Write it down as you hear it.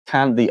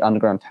can the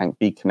underground tank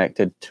be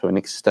connected to an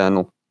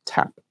external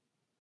tap?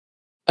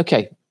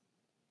 Okay.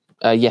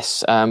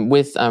 Yes,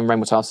 with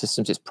rainwater harvest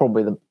systems, it's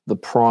probably the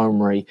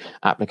primary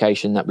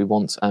application that we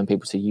want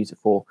people to use it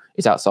for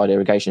is outside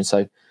irrigation.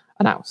 So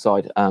an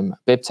outside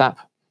bib tap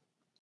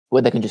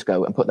where they can just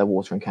go and put their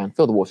watering can,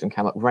 fill the watering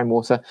can up with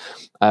rainwater,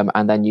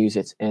 and then use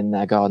it in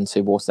their garden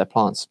to water their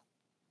plants.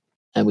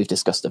 And we've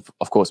discussed,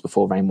 of course,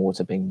 before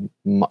rainwater being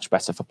much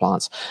better for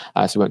plants.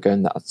 So we won't go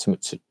into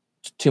that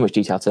too much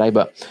detail today,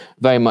 but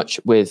very much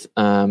with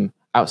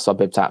outside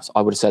bib taps,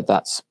 I would have said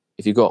that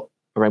if you've got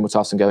a rainwater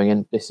harvesting going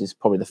in, this is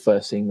probably the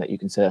first thing that you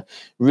consider.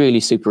 Really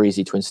super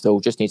easy to install.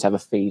 Just need to have a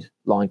feed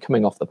line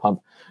coming off the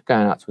pump,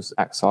 going out to an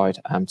outside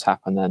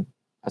tap, and then,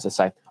 as I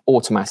say,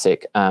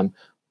 automatic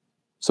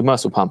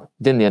submersible pump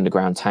within the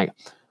underground tank.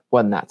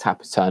 When that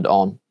tap is turned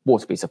on,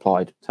 water be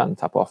supplied, turn the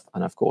tap off,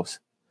 and of course,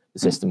 the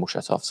system will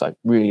shut off. So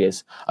really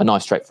is a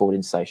nice straightforward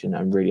installation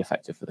and really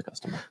effective for the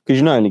customer. Because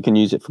you not only can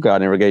use it for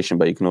garden irrigation,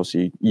 but you can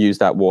also use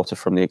that water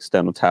from the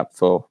external tap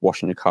for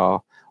washing your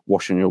car,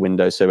 washing your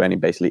windows, so any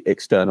basically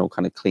external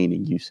kind of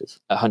cleaning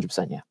uses.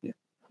 100%, yeah.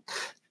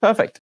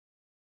 Perfect.